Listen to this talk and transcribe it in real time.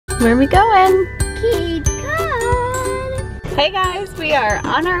Where are we going? Cape Cod. Hey guys, we are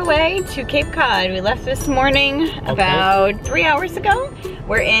on our way to Cape Cod. We left this morning about 3 hours ago.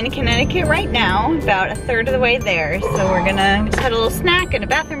 We're in Connecticut right now, about a third of the way there. So we just had a little snack and a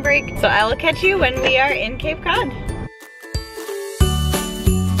bathroom break. So I will catch you when we are in Cape Cod.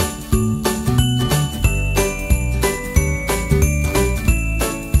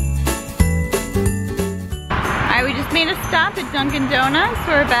 We just made a stop at Dunkin' Donuts.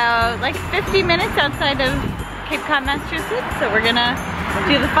 We're about like 50 minutes outside of Cape Cod, Massachusetts. So we're gonna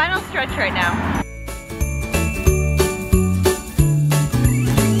do the final stretch right now.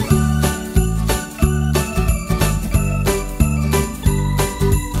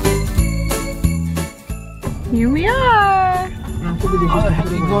 Here we are.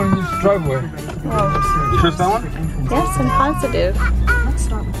 Going in this driveway. You trust that one? Yes, I'm positive.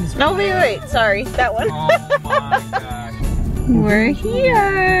 No, wait, sorry, that one. Oh my gosh. We're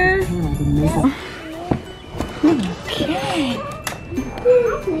here. Okay.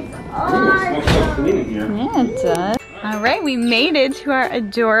 Yeah, it does. All right, we made it to our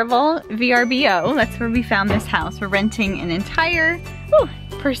adorable VRBO. That's where we found this house. We're renting an entire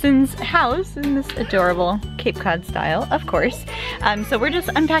person's house in this adorable Cape Cod style, of course. So we're just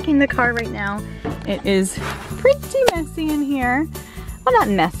unpacking the car right now. It is pretty messy in here. Well, not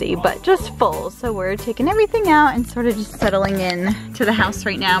messy, but just full. So we're taking everything out and sort of just settling in to the house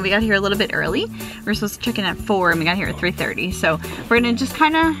right now. We got here a little bit early. We were supposed to check in at 4 and we got here at 3:30. So we're gonna just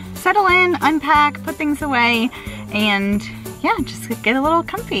kind of settle in, unpack, put things away, and yeah, just get a little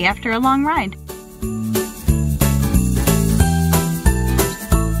comfy after a long ride.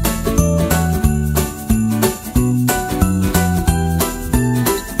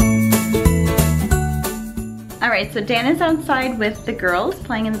 Alright, so Dan is outside with the girls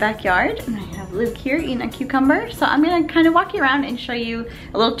playing in the backyard, and I have Luke here eating a cucumber. So I'm gonna kind of walk you around and show you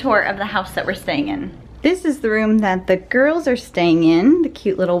a little tour of the house that we're staying in. This is the room that the girls are staying in, the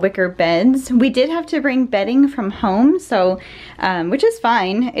cute little wicker beds. We did have to bring bedding from home, so which is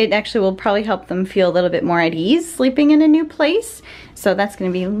fine. It actually will probably help them feel a little bit more at ease sleeping in a new place. So that's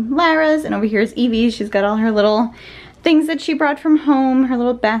gonna be Lara's, and over here is Evie's. She's got all her little things that she brought from home, her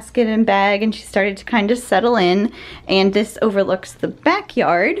little basket and bag, and she started to kind of settle in. And this overlooks the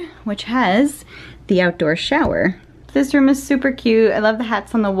backyard, which has the outdoor shower. This room is super cute. I love the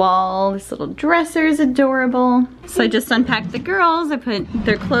hats on the wall. This little dresser is adorable. So I just unpacked the girls. I put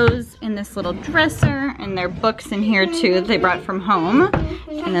their clothes in this little dresser and their books in here too that they brought from home.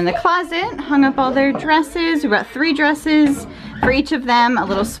 And then the closet, hung up all their dresses. We brought 3 dresses for each of them, a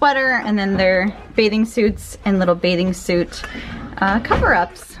little sweater, and then their bathing suits and little bathing suit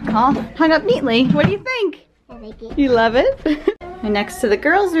cover-ups, all hung up neatly. What do you think? I like it. You love it? And next to the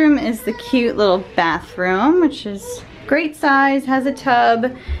girls' room is the cute little bathroom, which is great size, has a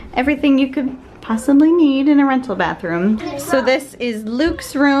tub, everything you could possibly need in a rental bathroom. So this is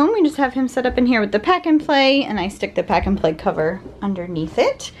Luke's room. We just have him set up in here with the pack and play, and I stick the pack and play cover underneath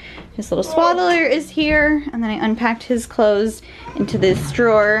it. His little swaddler is here, and then I unpacked his clothes into this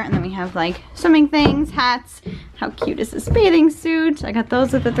drawer, and then we have like swimming things, hats. How cute is this bathing suit? I got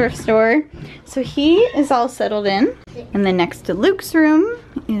those at the thrift store. So he is all settled in. And then next to Luke's room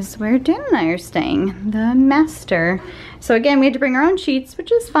is where Dan and I are staying, the master. So again, we had to bring our own sheets,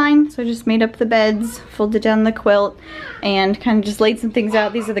 which is fine. So I just made up the beds, folded down the quilt, and kind of just laid some things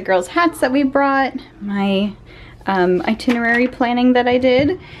out. These are the girls' hats that we brought, my itinerary planning that I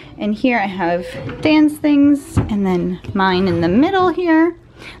did. And here I have Dan's things, and then mine in the middle here.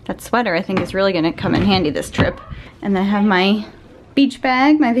 That sweater I think is really gonna come in handy this trip. And then I have my beach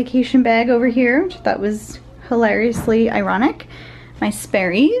bag, my vacation bag over here, which I thought was hilariously ironic. My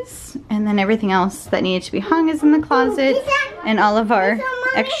Sperry's, and then everything else that needed to be hung is in the closet, and all of our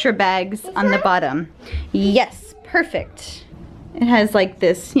extra bags on the bottom. Yes, perfect. It has like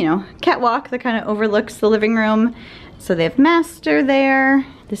this, you know, catwalk that kind of overlooks the living room. So they have master there.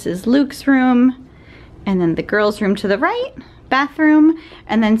 This is Luke's room, and then the girls' room to the right, bathroom,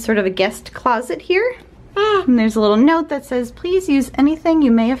 and then sort of a guest closet here. And there's a little note that says, please use anything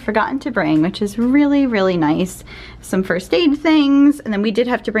you may have forgotten to bring, which is really, really nice. Some first aid things, and then we did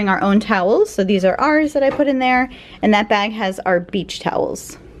have to bring our own towels. So these are ours that I put in there, and that bag has our beach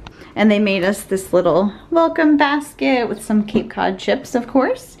towels. And they made us this little welcome basket with some Cape Cod chips, of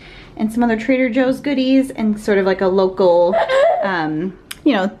course, and some other Trader Joe's goodies, and sort of like a local,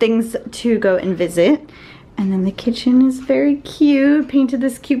 you know, things to go and visit. And then the kitchen is very cute, painted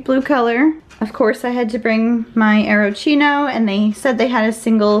this cute blue color. Of course, I had to bring my Arrowchino, and they said they had a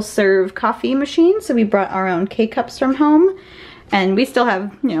single serve coffee machine, so we brought our own K-cups from home. And we still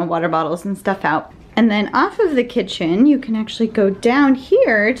have, you know, water bottles and stuff out. And then off of the kitchen, you can actually go down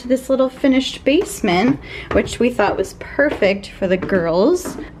here to this little finished basement, which we thought was perfect for the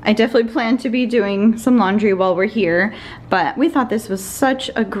girls. I definitely plan to be doing some laundry while we're here, but we thought this was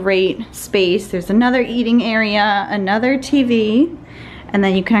such a great space. There's another eating area, another TV, and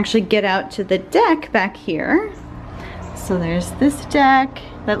then you can actually get out to the deck back here. So there's this deck,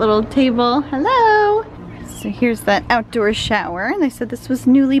 that little table, hello. So here's that outdoor shower. They said this was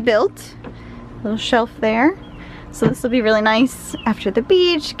newly built. Little shelf there. So this will be really nice after the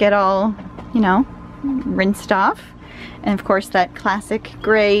beach, get all, you know, rinsed off. And of course that classic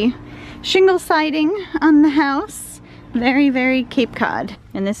gray shingle siding on the house. Very, very Cape Cod.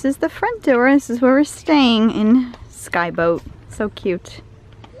 And this is the front door. This is where we're staying in Skyboat. So cute.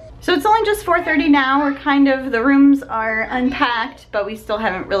 So it's only just 4:30 now. We're kind of, the rooms are unpacked, but we still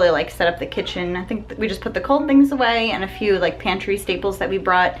haven't really like set up the kitchen. I think we just put the cold things away, and a few like pantry staples that we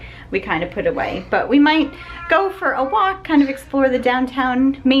brought, we kind of put away. But we might go for a walk, kind of explore the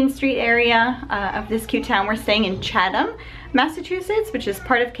downtown Main Street area of this cute town. We're staying in Chatham, Massachusetts, which is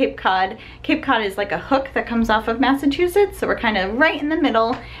part of Cape Cod. Cape Cod is like a hook that comes off of Massachusetts, so we're kind of right in the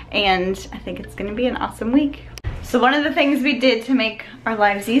middle, and I think it's gonna be an awesome week. So one of the things we did to make our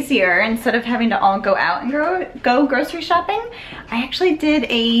lives easier, instead of having to all go out and go grocery shopping, I actually did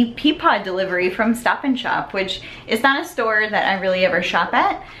a Peapod delivery from Stop & Shop, which is not a store that I really ever shop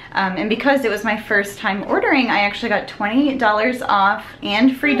at. And because it was my first time ordering, I actually got $20 off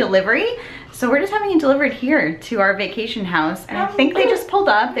and free delivery. So we're just having it delivered here to our vacation house, and I think they just pulled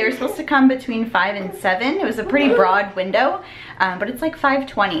up. They were supposed to come between 5 and 7. It was a pretty broad window, but it's like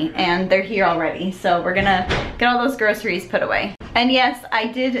 5:20 and they're here already. So we're gonna get all those groceries put away. And yes, I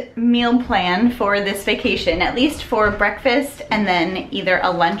did meal plan for this vacation, at least for breakfast and then either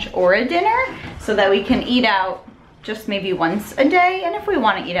a lunch or a dinner, so that we can eat out just maybe once a day, and if we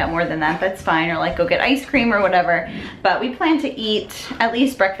want to eat out more than that, that's fine, or like go get ice cream or whatever. But we plan to eat at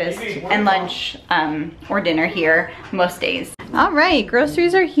least breakfast and lunch or dinner here most days. All right,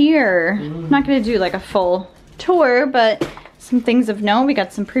 groceries are here. I'm not gonna do like a full tour, but some things of note. We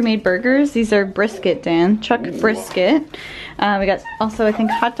got some pre-made burgers. These are brisket, Dan, chuck brisket. We got also, I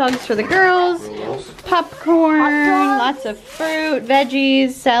think, hot dogs for the girls, popcorn, lots of fruit,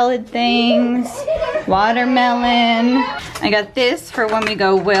 veggies, salad things, watermelon. I got this for when we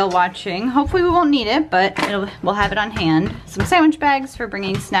go whale watching. Hopefully we won't need it, but we'll have it on hand. Some sandwich bags for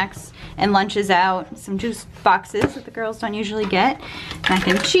bringing snacks and lunches out. Some juice boxes that the girls don't usually get. Mac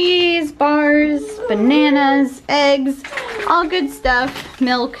and cheese, bars, bananas, eggs, all good stuff.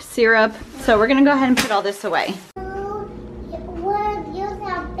 Milk, syrup. So we're gonna go ahead and put all this away.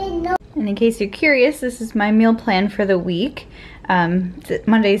 And in case you're curious, this is my meal plan for the week.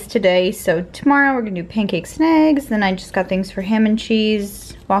 Monday's today, so tomorrow we're gonna do pancakes and eggs. Then I just got things for ham and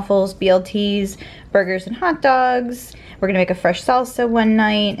cheese, waffles, BLTs, burgers and hot dogs. We're gonna make a fresh salsa one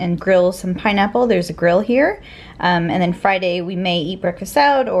night and grill some pineapple. There's a grill here. And then Friday we may eat breakfast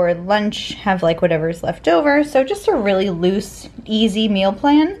out, or lunch, have like whatever's left over. So just a really loose, easy meal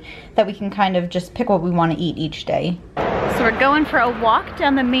plan that we can kind of just pick what we wanna eat each day. So we're going for a walk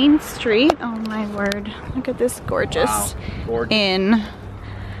down the main street. Oh my word, look at this gorgeous inn.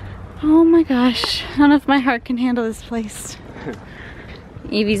 Oh my gosh, I don't know if my heart can handle this place.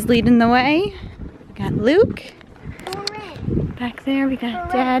 Evie's leading the way. We got Luke. Back there we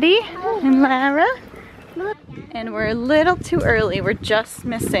got Daddy and Lara. And we're a little too early. We're just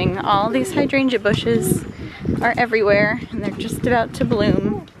missing. All these hydrangea bushes are everywhere and they're just about to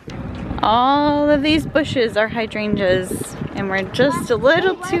bloom. All of these bushes are hydrangeas and we're just a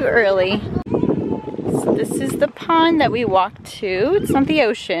little too early. So this is the pond that we walked to. It's not the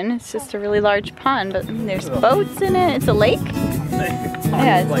ocean, it's just a really large pond, but there's boats in it. It's a lake?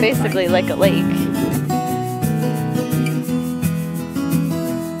 Yeah, it's basically like a lake.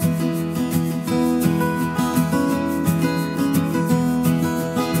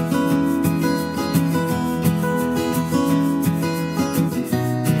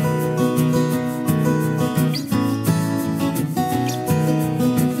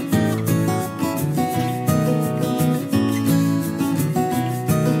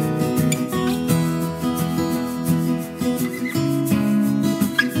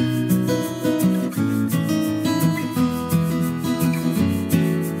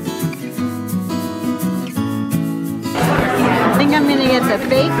 I'm gonna get the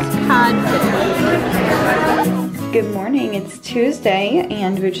baked codfish. Good morning, it's Tuesday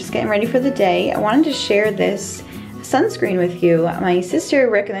and we're just getting ready for the day. I wanted to share this sunscreen with you. My sister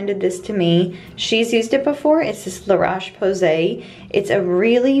recommended this to me. She's used it before. It's this La Roche-Posay. It's a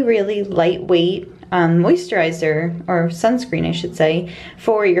really, really lightweight moisturizer, or sunscreen I should say,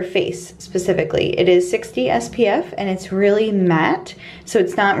 for your face specifically. It is 60 SPF and it's really matte, so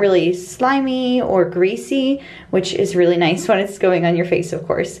it's not really slimy or greasy, which is really nice when it's going on your face, of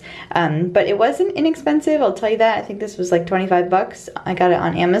course. But it wasn't inexpensive, I'll tell you that. I think this was like 25 bucks. I got it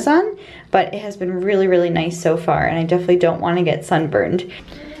on Amazon, but it has been really, really nice so far, and I definitely don't want to get sunburned.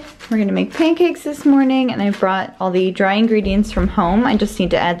 We're gonna make pancakes this morning, and I brought all the dry ingredients from home. I just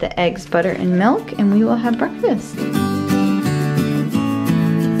need to add the eggs, butter, and milk, and we will have breakfast.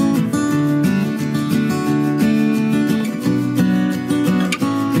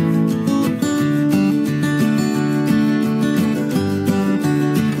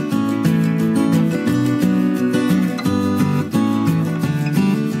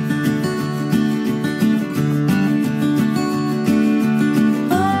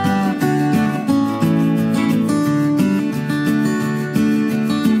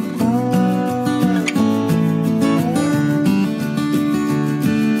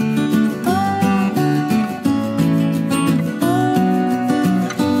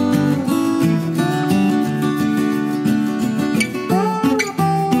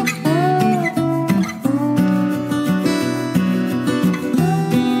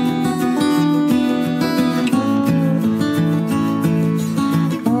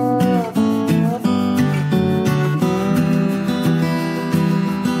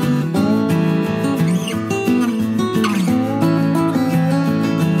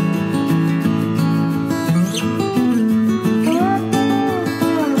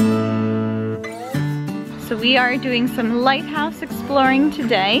 We are doing some lighthouse exploring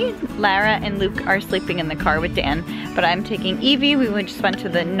today. Lara and Luke are sleeping in the car with Dan, but I'm taking Evie. We just went to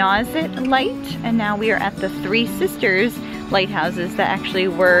the Nauset Light, and now we are at the Three Sisters lighthouses that actually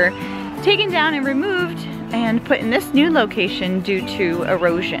were taken down and removed and put in this new location due to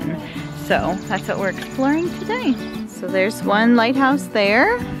erosion. So that's what we're exploring today. So there's one lighthouse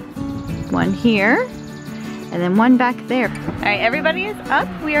there, one here, and then one back there. All right, everybody is up.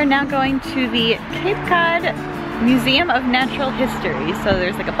 We are now going to the Cape Cod Museum of Natural History. So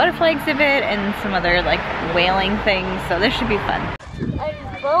there's like a butterfly exhibit and some other like whaling things. So this should be fun.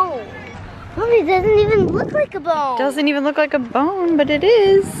 A bone. Mommy, it doesn't even look like a bone. Doesn't even look like a bone, but it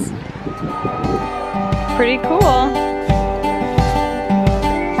is. Pretty cool.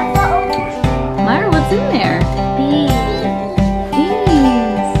 Lara, what's in there? Bees. Bees.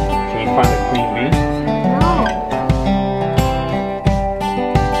 Can you find a queen bee?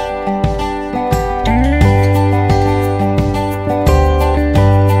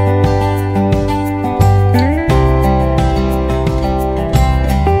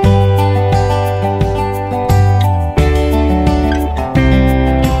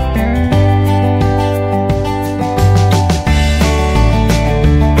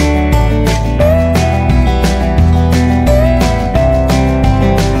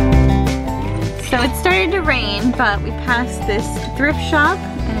 But we passed this thrift shop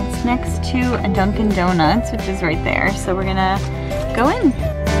and it's next to a Dunkin' Donuts, which is right there. So we're gonna go in.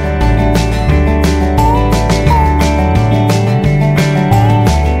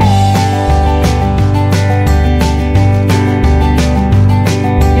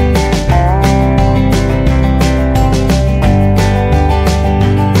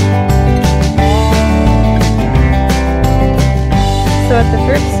 So at the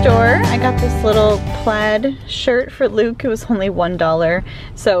thrift store, I got this little plaid shirt for Luke. It was only $1,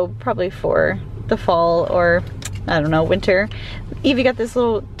 so probably for the fall or, I don't know, winter. Evie got this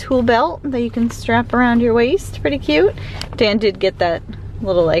little tool belt that you can strap around your waist. Pretty cute. Dan did get that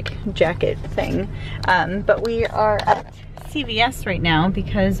little like jacket thing. But we are at CVS right now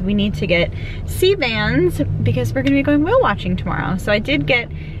because we need to get C-bands because we're gonna be going whale watching tomorrow. So I did get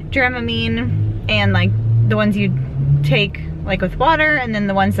Dramamine and like the ones you take like with water, and then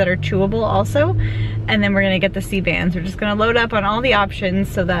the ones that are chewable also. And then we're gonna get the C-bands. We're just gonna load up on all the options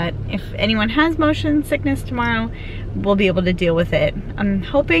so that if anyone has motion sickness tomorrow, we'll be able to deal with it. I'm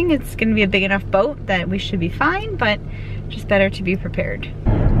hoping it's gonna be a big enough boat that we should be fine, but just better to be prepared.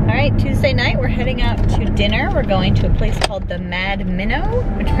 All right, Tuesday night, we're heading out to dinner. We're going to a place called the Mad Minnow,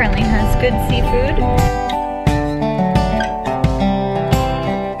 which apparently has good seafood.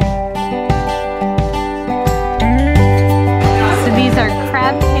 These are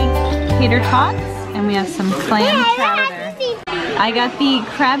crab cake tater tots, and we have some clam chowder. I got the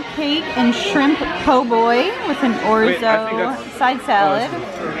crab cake and shrimp po' boy with an orzo side salad.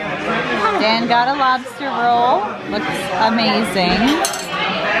 Dan got a lobster roll, looks amazing.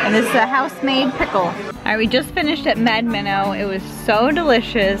 And this is a house-made pickle. All right, we just finished at Mad Minnow. It was so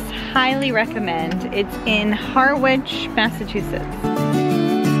delicious, highly recommend. It's in Harwich, Massachusetts.